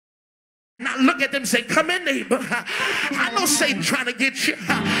Now look at them and say, come in, neighbor. I know Satan trying to get you.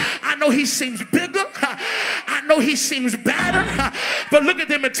 I know he seems bigger. I know he seems better. But look at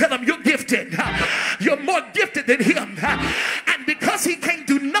them and tell them you're gifted. You're more gifted than him. And because he can't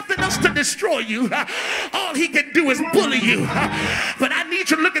do nothing else to destroy you, all he can do is bully you. But I need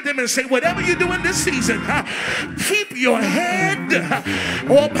you to look at them and say, whatever you do in this season, keep your head.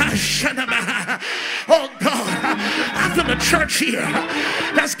 Oh God, I feel a church here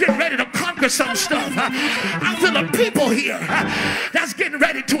that's getting ready to conquer some stuff. I feel the people here that's getting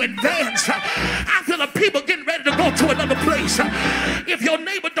ready to advance. I feel the people getting ready to go to another place. If your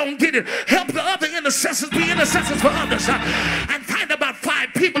neighbor don't get it, help the other intercessors be intercessors for others. And find about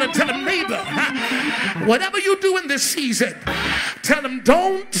 5 people and tell them, neighbor, whatever you do in this season, tell them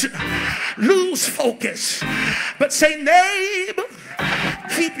don't lose focus. But say, neighbor,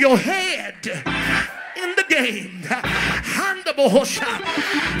 keep your head in the game.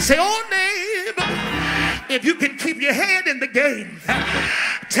 Say, oh neighbor, if you can keep your head in the game,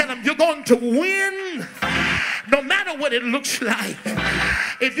 tell them you're going to win no matter what it looks like.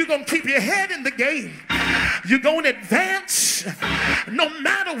 If you're going to keep your head in the game, you're going to advance no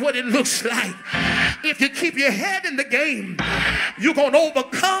matter what it looks like. If you keep your head in the game, you're going to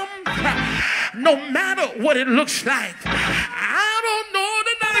overcome no matter what it looks like. I don't know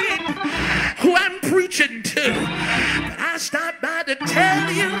tonight who I'm preaching to, but I stopped by to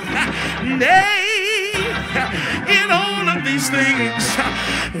tell you, nay, in all of these things,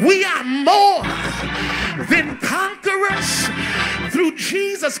 we are more than conquerors through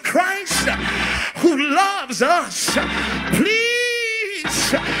Jesus Christ who loves us.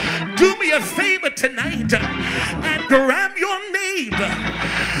 Please do me a favor tonight and grab your neighbor.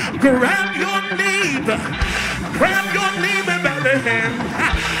 Grab your neighbor. Grab your neighbor by the hand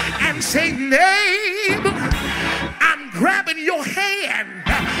and say, neighbor, I'm grabbing your hand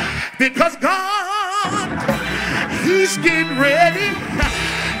because God, he's getting ready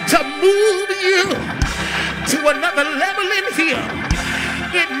to move you to another level in here.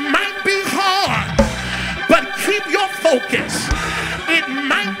 It might be hard, but keep your focus. It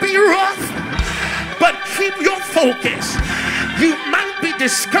might be rough, but keep your focus. You might be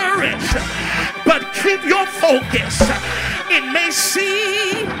discouraged, but keep your focus. It may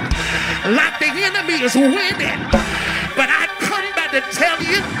seem like the enemy is winning, but I come back to tell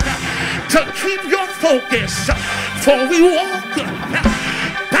you to keep your focus. For we walk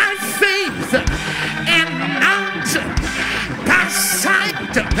by faith and not by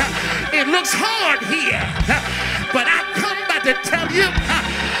sight. It looks hard here, but I come back to tell you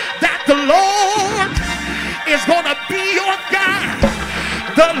that the Lord is going to be your guide.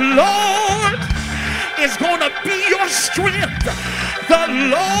 The Lord is going to be your strength. The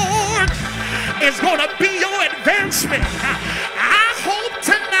Lord is going to be your advancement. I hope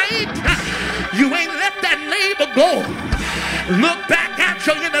tonight you ain't let that neighbor go. Look back at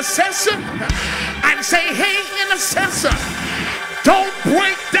your intercessor and say, hey, intercessor, don't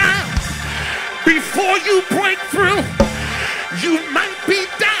break down before you break through. You might be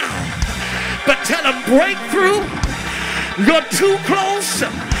down, but tell them breakthrough. You're too close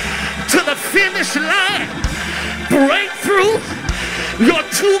to the finish line. Breakthrough. You're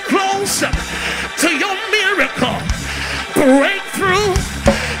too close to your miracle. Breakthrough.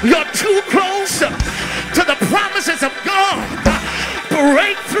 You're too close to the promises of God.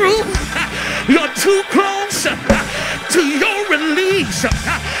 Breakthrough. You're too close to your release.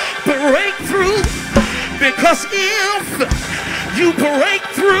 Breakthrough. Because if you break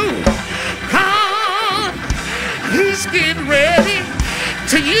through, God, he's getting ready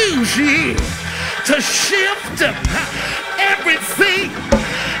to use you to shift everything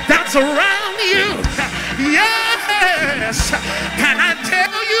that's around you. Yes, can I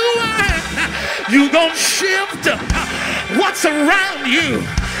tell you why you gonna shift what's around you?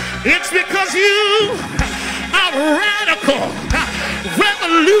 It's because you are radical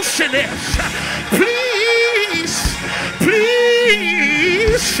revolutionists. Please,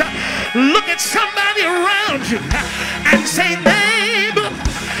 please look at somebody around you and say, neighbor,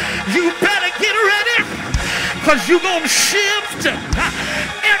 you better get ready, because you're going to shift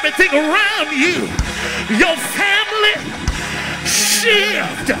everything around you. Your family,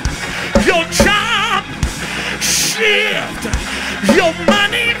 shift. Your job, shift. Your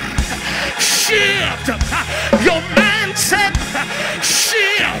money, shift. Your mindset,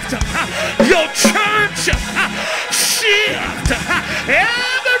 shift. Your church, shift.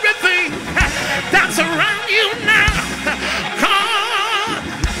 Everything that's around you now, God,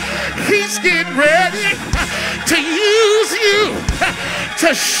 he's getting ready to use you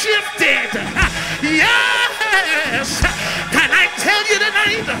to shift it. Yes. Can I tell you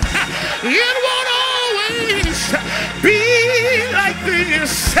tonight It won't always be like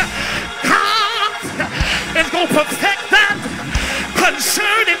this. God is going to perfect that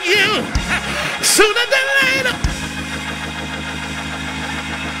concerning you sooner than later.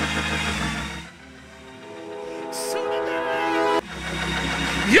 Sooner than later.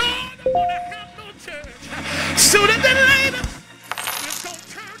 You're not going to have no church. Sooner than later, it's going to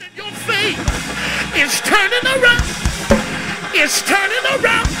turn in your favor. It's turning around. It's turning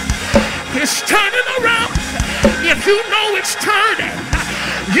around. It's turning around. If you know it's turning,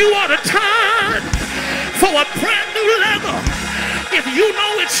 you ought to turn for a brand new level. If you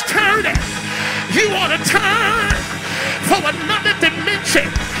know it's turning, you ought to turn for another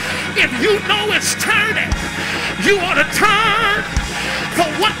dimension. If you know it's turning, you ought to turn for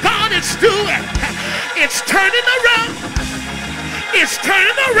what God is doing. It's turning around. It's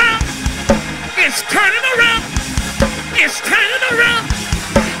turning around. It's turning around. It's turning around.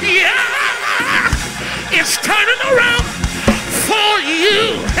 Yeah, it's turning around for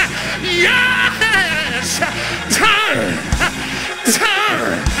you. Yes, turn,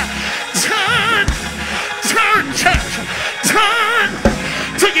 turn, turn, turn, church, turn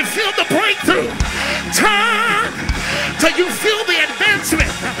till you feel the breakthrough. Turn till you feel the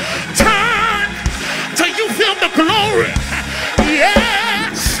advancement. Turn till you feel the glory.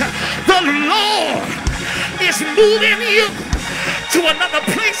 Yes, the Lord is moving you to another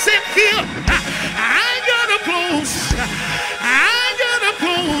place in here. I gotta close. I gotta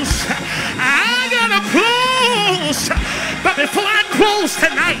close. I gotta close. But before I close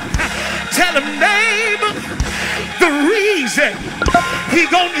tonight, tell him, neighbor, the reason he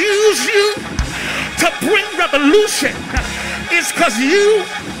gonna use you to bring revolution is because you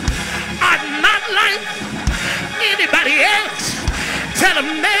are not like anybody else. Tell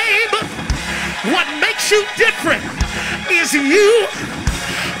him, neighbor, what makes you different is you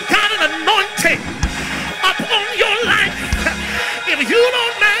got an anointing upon your life. If you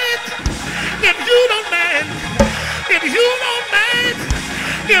don't mind, if you don't mind, if you don't mind,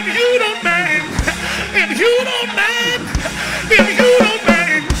 if you don't mind, if you don't mind, if you don't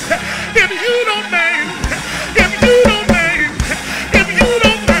mind, if you don't mind, if you don't mind, if you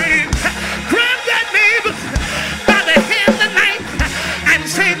don't mind, grab that neighbor by the hand tonight and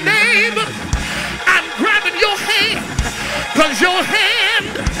say, neighbor, I'm grabbing your hand, because your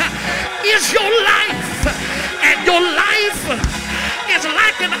hand is your life, and your life is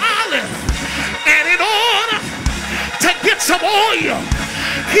like an olive, and in order to get some oil,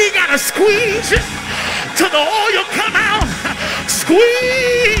 he gotta squeeze it till the oil come out.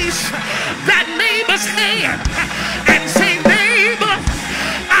 Squeeze that neighbor's hand and say, neighbor,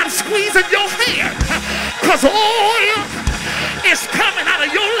 I'm squeezing your hand, because oil is coming out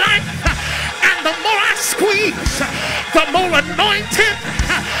of your life. And the more I squeeze, the more anointed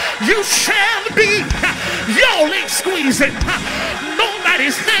you shall be. Y'all ain't squeezing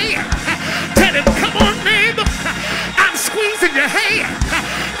nobody's hand. Tell him, come on, neighbor, I'm squeezing your hand,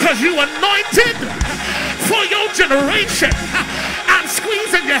 because you anointed for your generation. I'm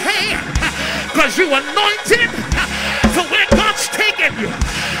squeezing your hand, because you anointed for where God's taking you.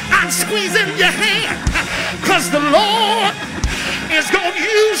 I'm squeezing your hand, because the Lord is going to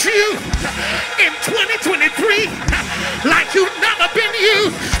use you in 2023 like you've never been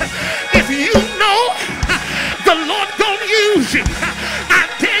used. If you know the Lord going to use you, I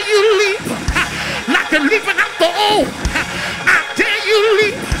dare you leap like you're leaping out the old. I dare you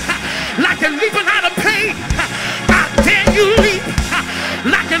leap like you're leaping out of pain. I dare you leap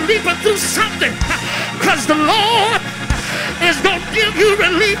like you're leaping through something, because the Lord is going to give you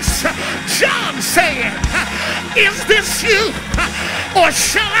release. John said, is this you, or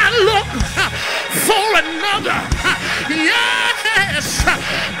shall I look for another? Yes,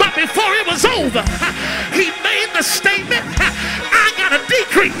 but before it was over, he made the statement, I gotta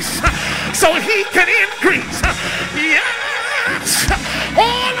decrease so he can increase. Yes,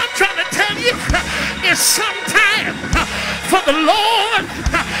 all I'm trying to tell you is sometime for the Lord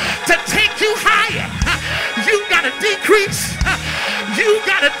to take you higher, you gotta decrease. You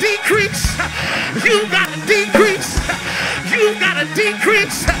gotta decrease. You gotta decrease. You gotta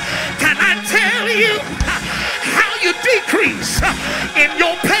decrease. Can I tell you how you decrease? In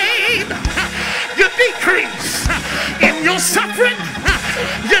your pain, you decrease. In your suffering,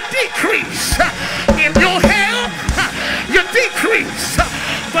 you decrease. In your health, you decrease.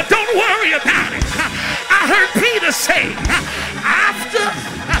 But don't worry about it. I heard Peter say, after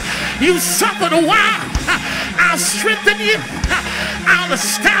you suffered a while, I'll strengthen you. I'll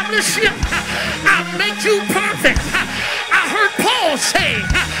establish you. I'll make you perfect. I heard Paul say,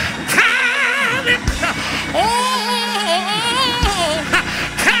 count it all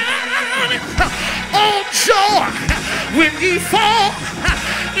when ye fall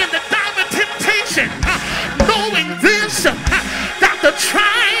in the time of temptation, knowing this, that the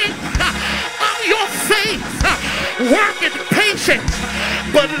trying of your faith worketh patience,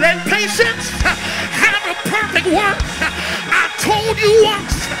 but let patience have a perfect work. I told you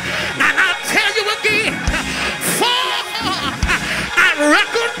once, and I'll tell you again, for I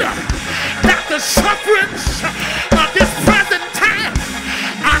reckon that the sufferings of this present time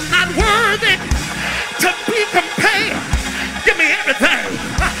are not worthy to be compared. Give me everything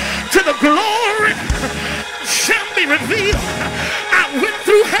to the glory shall be revealed. I went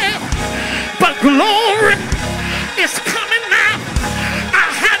through hell, but glory is coming now. I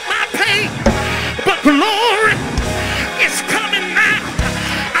had my pain, but glory is coming now.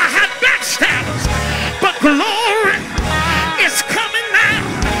 I had backstabbers, but glory is coming now.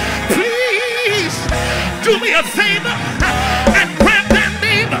 Please do me a favor and grab that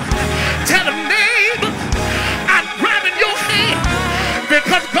neighbor. Tell him, neighbor, I'm grabbing your hand,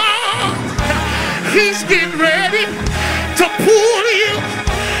 because God, he's getting ready to pull you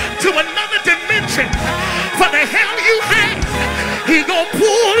to another dimension. For the hell you had, he gonna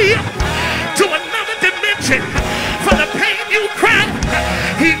pull you to another dimension. For the pain you cried,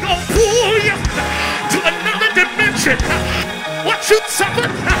 he gonna pull you to another dimension. What you suffered,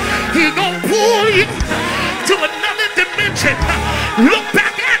 he gonna pull you to another dimension. Look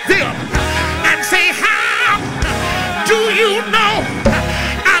back at them and say, how do you know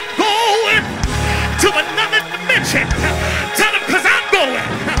I'm going to another dimension? Tell them, because I'm going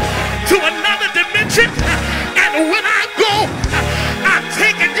to another dimension, and when I go, I'm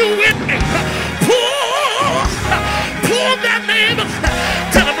taking you with me. Pull that neighbor.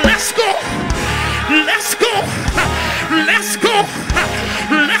 Tell them, let's go, let's go, let's go,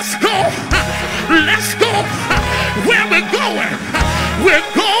 let's go, let's go. Where we're going where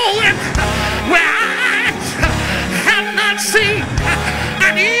eyes have not seen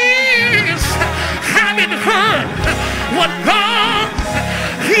and ears haven't heard. What God,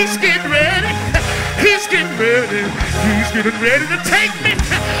 he's getting ready, he's getting ready, he's getting ready to take me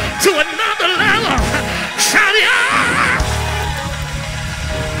to another level. Shout it out.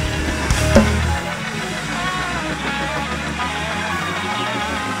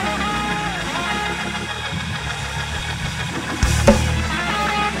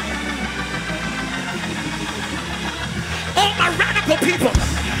 All my radical people,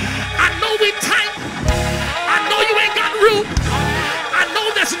 I know we tight, I know you ain't got room, I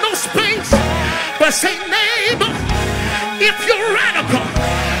know there's no space, but say, neighbor, if you're radical,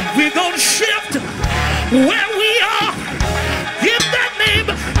 we're gonna shift where we are. Give that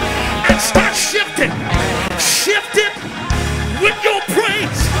neighbor and start shifting. Shift it with your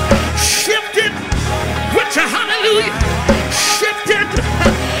praise, shift it with your hallelujah, shift it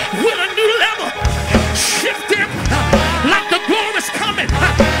with a new level, shift it like the glory's coming.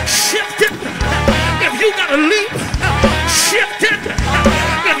 Shift it. If you gotta leap, shift it.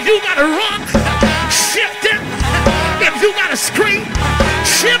 If you gotta run, shift it. If you gotta scream,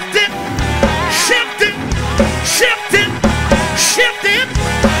 shift it. Shift it. Shift it. Shift it.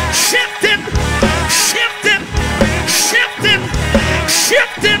 Shift it. Shift it. Shift it.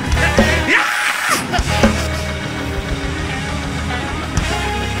 Shift it. Yeah.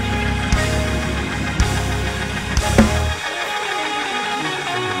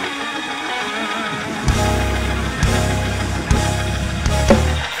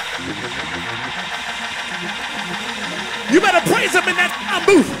 You better praise him in that sound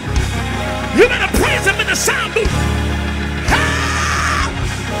booth. You better praise him in the sound booth.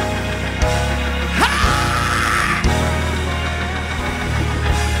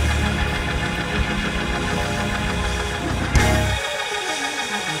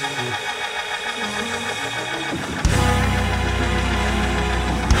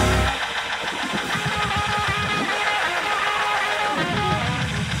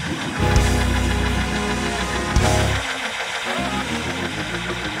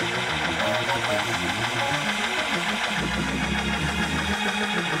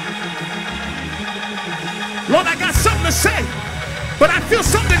 Lord, I got something to say, but I feel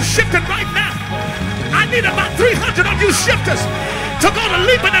something shifting right now. I need about 300 of you shifters to go to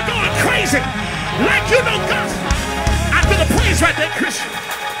leaping and going crazy. Like you know God. I feel a praise right there, Christian.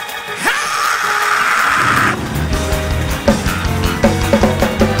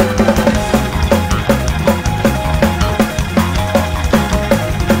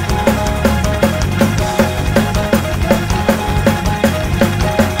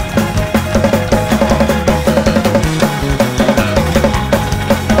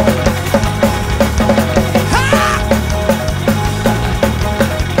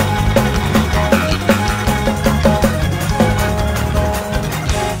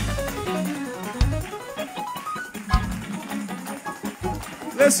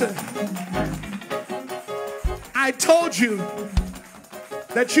 Listen, I told you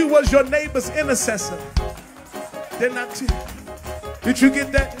that you was your neighbor's intercessor. Didn't I tell you? Did you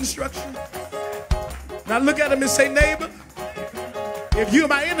get that instruction? Now look at him and say, neighbor, if you're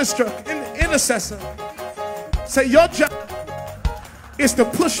my intercessor, say your job is to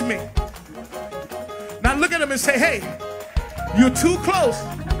push me. Now look at him and say, hey, you're too close.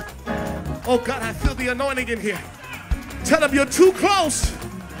 Oh God, I feel the anointing in here. Tell him you're too close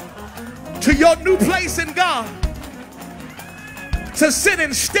to your new place in God to sit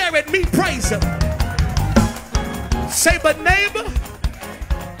and stare at me praise him. Say, but neighbor,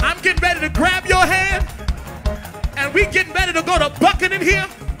 I'm getting ready to grab your hand and we getting ready to go to bucking in here,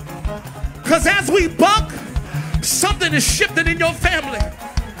 because as we buck, something is shifting in your family.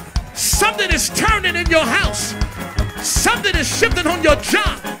 Something is turning in your house. Something is shifting on your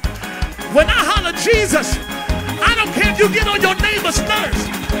job. When I holler Jesus, I don't care if you get on your neighbor's nerves,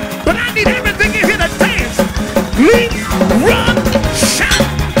 but I need everything in here to dance. Leap, run, shout,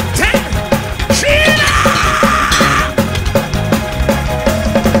 dance, cheer!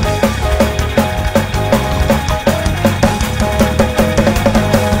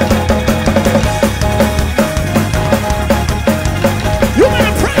 You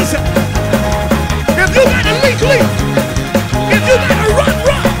gotta praise him. If you gotta leap, leap. If you gotta run,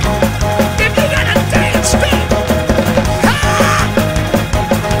 run. If you gotta dance, dance.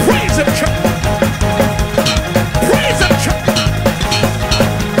 Praise him, church. Praise him, church.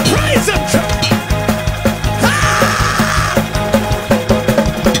 Praise him, church.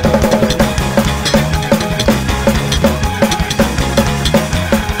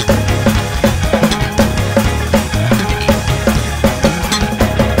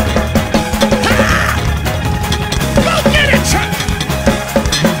 Go get it, church.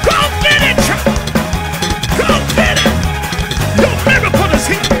 Go get it, church. Go get it. Your miracle is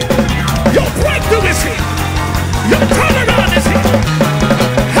here. Your breakthrough is here. Your turnaround is here.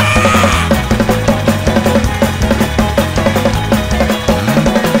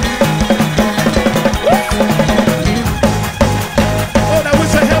 Oh, I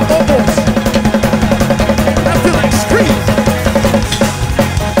wish I had more voice. I feel like screaming.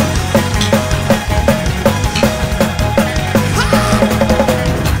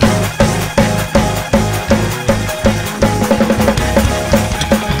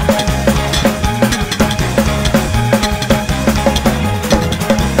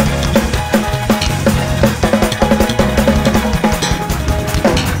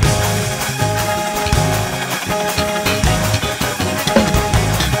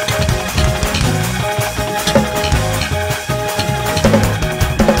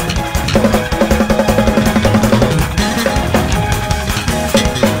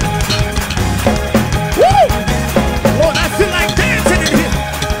 Woo! Lord, I feel like dancing in here.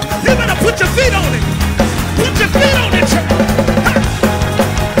 You better put your feet on it. Put your feet on it, church. Ha!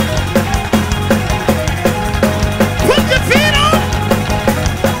 Put your feet on it.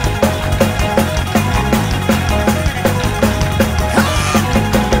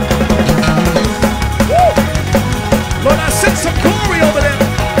 Woo! Lord, I sense some glory over there.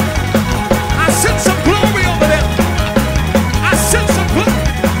 I sense some glory over there. I sense some glory.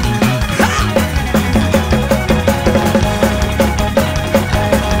 Ha!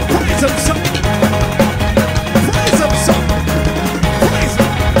 Praise him, son. Praise him, son. Praise him.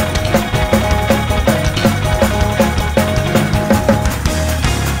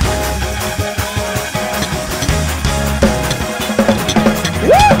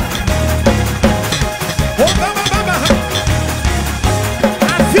 Woo! Oh, ba, ba, ba, ba.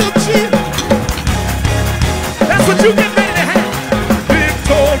 I feel Jesus. That's what you get ready to have.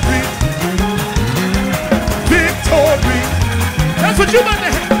 Victory. Victory. That's what you about to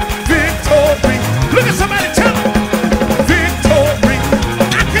have. Victory. Look at somebody, tell them. Victory.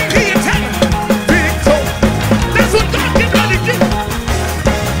 I can't hear you tell them. Victory. That's what God get ready to do.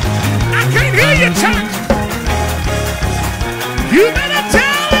 I can't hear you, church. You better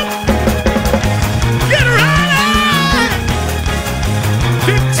tell them. Get right.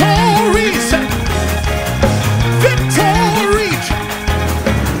 Victory. Say, victory.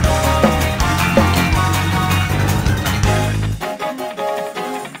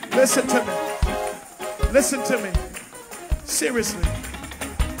 Listen to me. Listen to me. Seriously.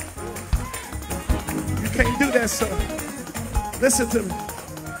 You can't do that, sir. Listen to me.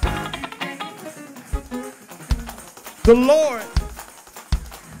 The Lord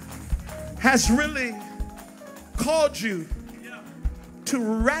has really called you to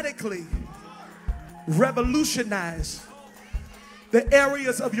radically revolutionize the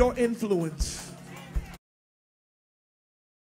areas of your influence.